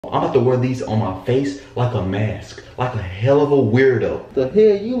I'm about to wear these on my face like a mask, like a hell of a weirdo. The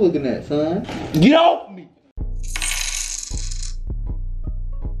hell you looking at, son? Get off me!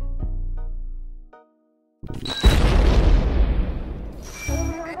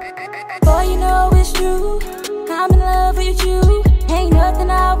 Boy, you know it's true. I'm in love with you. Ain't nothing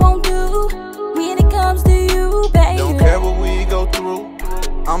I won't do when it comes to you, baby. Don't care what we go through,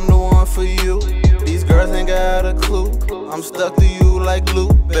 I'm the one for you. These girls ain't got a clue, I'm stuck to you like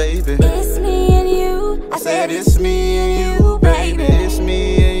glue, baby. It's me and you. I said it's me and you, baby. It's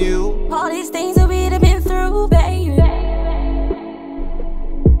me and you. All these things that we'd have been through, baby.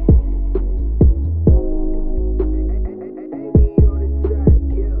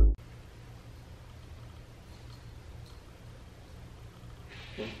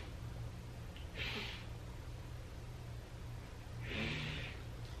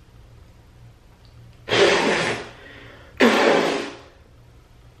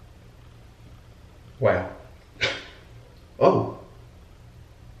 Wow. Oh.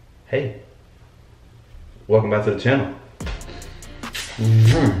 Hey. Welcome back to the channel.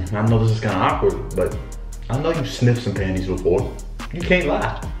 I know this is kind of awkward, but I know you sniffed some panties before. You can't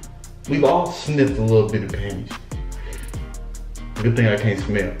lie. We've all sniffed a little bit of panties. Good thing I can't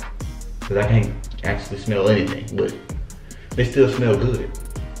smell, because I can't actually smell anything, but they still smell good.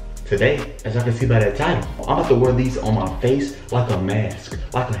 Today, as I can see by that title, I'm about to wear these on my face like a mask,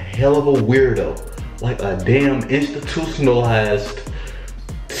 like a hell of a weirdo. Like a damn institutionalized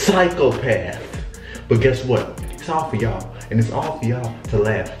psychopath. But guess what? It's all for y'all. And it's all for y'all to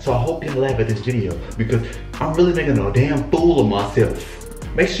laugh. So I hope y'all laugh at this video because I'm really making a damn fool of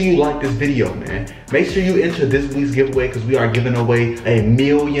myself. Make sure you like this video, man. Make sure you enter this week's giveaway because we are giving away $1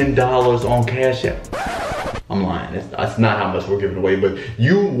 million on Cash App. I'm lying, that's not how much we're giving away, but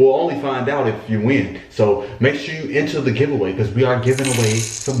you will only find out if you win. So make sure you enter the giveaway because we are giving away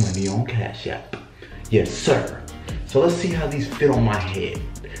some money on Cash App. Yes, sir. So let's see how these fit on my head.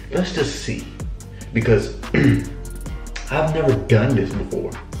 Let's just see. Because I've never done this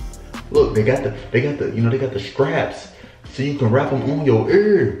before. Look, they got the straps so you can wrap them on your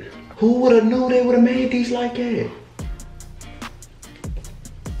ear. Who would have known they would have made these like that?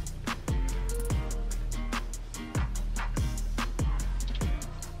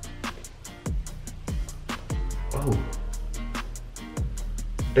 Oh.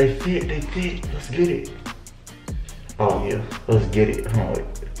 They fit. Let's get it. Oh yeah, let's get it. Hold on, wait.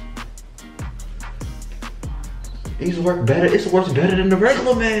 These work better. It works better than the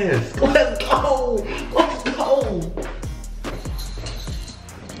regular mask. Let's go. Let's go.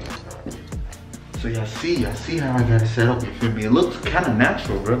 So y'all see how I got it set up. You feel me? It looks kind of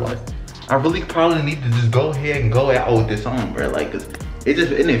natural, bro. Like I really probably need to just go ahead and go out with this on, bro. Like, cause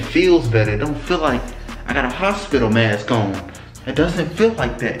it feels better. It don't feel like I got a hospital mask on. It doesn't feel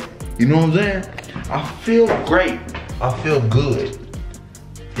like that. You know what I'm saying? I feel great. I feel good.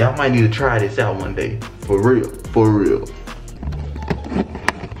 Y'all might need to try this out one day. For real. For real.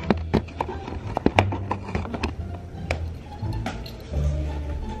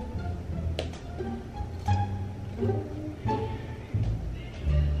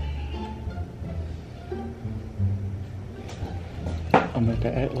 I'm about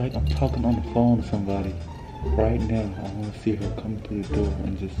to act like I'm talking on the phone to somebody. Right now, I want to see her come through the door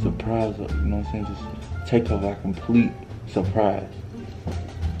and just surprise her, you know what I'm saying? Just take her by complete surprise.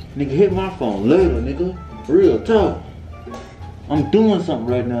 Nigga, hit my phone later, nigga. Real talk. I'm doing something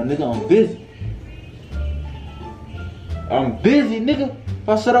right now, nigga. I'm busy. I'm busy, nigga. If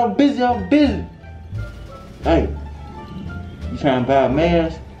I said I'm busy, I'm busy. Hey, you trying to buy a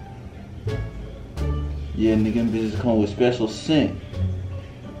mask? Yeah, nigga, them bitches come with special scent.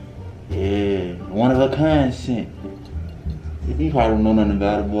 Yeah, one of a kind scent. You probably don't know nothing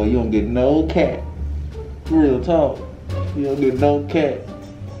about it, boy. You don't get no cat. Real talk. You don't get no cat.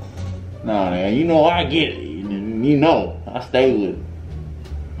 Nah, man, you know I get it. You know, I stay with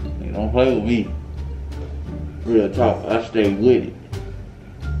it. You don't play with me. Real talk, I stay with it.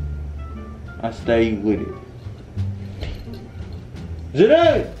 I stay with it.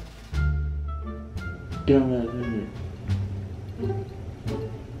 Janae! Damn it.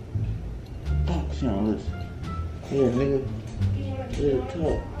 Fuck, she don't listen. Yeah, nigga. Real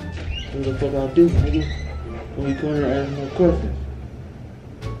talk. What the fuck I do, nigga? When you come here and ask no questions.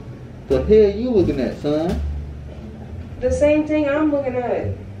 The hell you looking at, son? The same thing I'm looking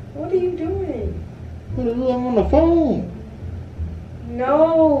at. What are you doing? What the hell? I'm on the phone.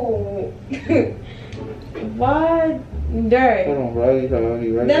 No. Why? Derrick. Hold on, bro. You talking me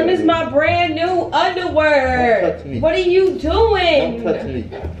right Them is my brand new underwear. Don't touch me. What are you doing? Don't touch me.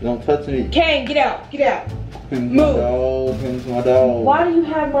 Don't touch me. Kane, get out. Get out. Pin my dog, pin my dog. Why do you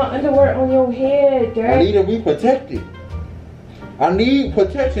have my underwear on your head, Derrick? I need to be protected. I need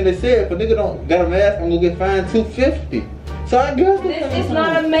protection. They said if a nigga don't got a mask, I'm gonna get fined $250. So I guess This is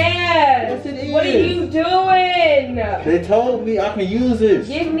not a mask. Yes, it is. What are you doing? They told me I can use this.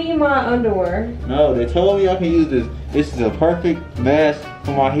 Give me my underwear. No, they told me I can use this. This is a perfect mask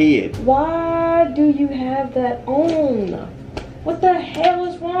for my head. Why do you have that on? What the hell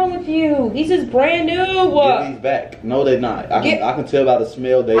is wrong with you? These is brand new. Give these back. No, they're not. I can tell by the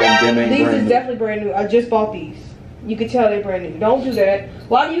smell them ain't These brand is new. definitely brand new. I just bought these. You can tell they're brand new. Don't do that.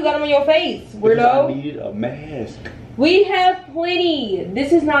 Why do you got them on your face, Because weirdo? I needed a mask. We have plenty.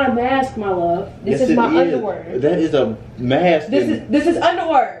 This is not a mask, my love. This is my underwear. That is a mask. This is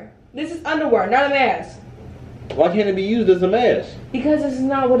underwear. This is underwear, not a mask. Why can't it be used as a mask? Because this is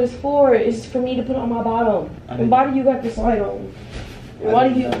not what it's for. It's for me to put on my bottom. And why do you got this light on? And why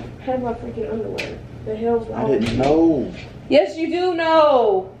do you have my freaking underwear? The hell's wrong? I didn't know. Yes, you do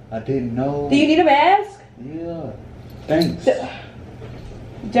know. I didn't know. Do you need a mask? Yeah. Thanks.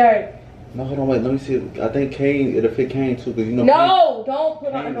 Derrick. No, hold on, wait. Let me see. I think Kane. It'll fit Kane too, because you know. No, don't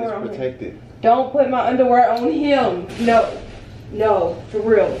put my Kane underwear is on him. protected. Don't put my underwear on him. No. No, for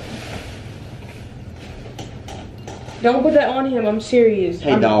real. Don't put that on him. I'm serious.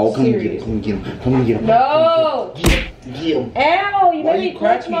 Hey, I'm dog, come and serious. get him. Come and get him. No. Get him. Ow, you Why made you me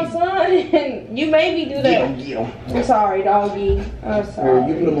clutch cracking? my son. You made me do that. Get him. I'm sorry, doggy. I'm sorry.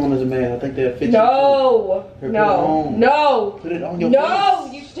 Here, you put him on as a man. I think they'll fit No. Here, put it No. on. No. Put it on your No.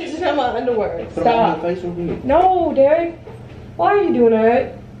 face. You stitching on my underwear. Put them on Stop. your face real quick. No, Derrick. Why are you doing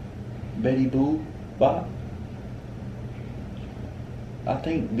that? Betty Boo. Bop. I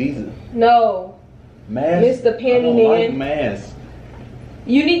think these are No. masks. Mr. Panty I don't Man. like masks.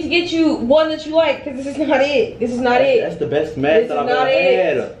 You need to get you one that you like, because this is not it. This is not That's it. the best mask This that is I've not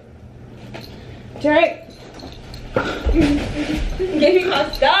ever it. had. Derrick. Give me my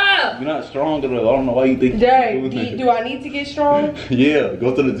stuff. You're not strong enough. I don't know why you think Derrick, you're doing do I need to get strong? Yeah,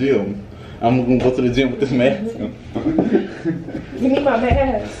 go to the gym. I'm gonna go to the gym with this mask. Give me my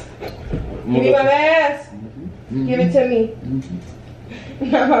mask. Give me my mask. Give it to me.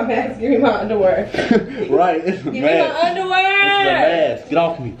 Not my mask. Give me my underwear. Right, it's a Give me mask. my underwear. It's a mask. Get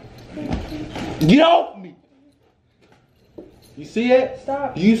off me. Get off me. You see that?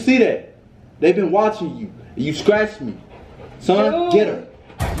 Stop. You see that? They've been watching you. You scratched me. Son, Dude. get her.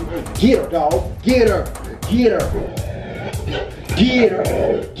 Get her, dog. Get her. Get her. Get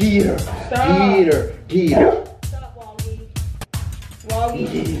her. Get her. Stop. Get her. Get her. Stop, Woggy. Woggy.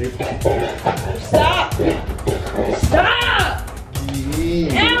 Get her. Stop. Stop.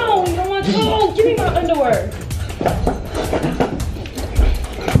 Get her. Ow, you don't want to. Oh, give me my underwear.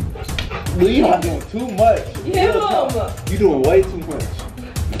 You are doing too much. Give him. You doing way too much.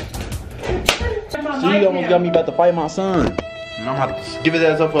 She almost got me about to fight my son. And I'm about to give his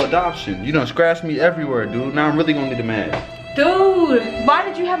ass up for adoption. You done scratched me everywhere, dude. Now I'm really gonna need a mask. Dude, why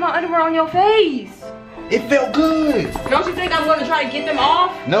did you have my underwear on your face? It felt good. Don't you think I'm going to try to get them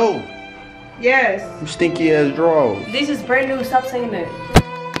off? No, Yes. you stinky ass drawers. This is brand new. Stop saying that.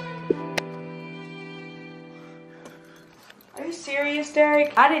 Are you serious,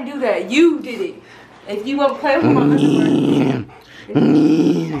 Derrick? I didn't do that. You did it. If you won't play with my underwear,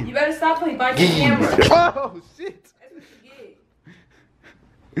 you better stop playing by the camera. Oh shit. That's what you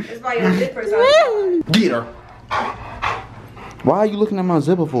get. That's why your zippers are. Get her. Why are you looking at my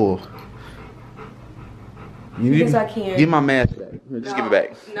zipper for? Because I can't. Give my mask back. Just give it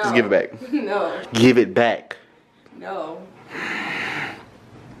back. No. Just give it back. No. Give it back. No.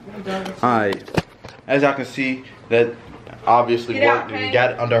 Alright. As y'all can see, that obviously Get out, worked. We Hank.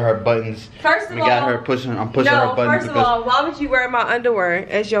 got it under her buttons. First of We got all, her pushing. I'm pushing her buttons first of all, why would you wear my underwear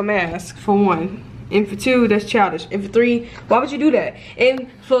as your mask? For one, and for two, that's childish. And for three, why would you do that? And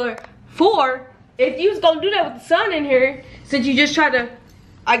for four, if you was gonna do that with the sun in here, since you just tried to,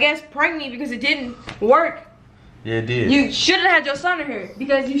 I guess, prank me because it didn't work. Yeah, it did. You should have had your son in here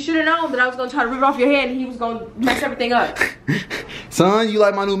because you should have known that I was gonna try to rip it off your head and he was gonna mess everything up. Son, you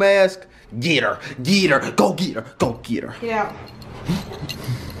like my new mask? Get her. Get her. Go get her. Go get her. Get out.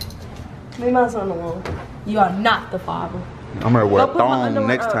 Leave my son alone. You are not the father. I'm gonna wear Go a put my thong underwear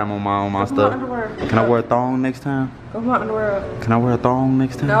next up. time on my Go put my stuff. underwear Can I up. wear a thong next time? Go put my underwear up. Can I wear a thong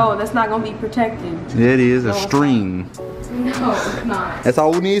next time? No, that's not gonna be protected. Yeah, it is. A No, it's string. No, it's not. That's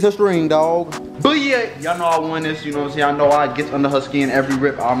all we need is a string, dog. But yeah, y'all know I won this, you know what I'm saying? I know I get under her skin every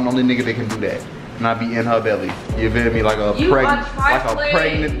rip. I'm the only nigga that can do that. And I be in her belly. You feel me? Like a You are pregnant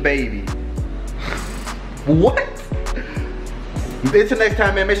trifling. baby. What? Until next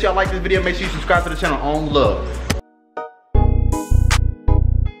time, man, make sure y'all like this video. Make sure you subscribe to the channel. On love.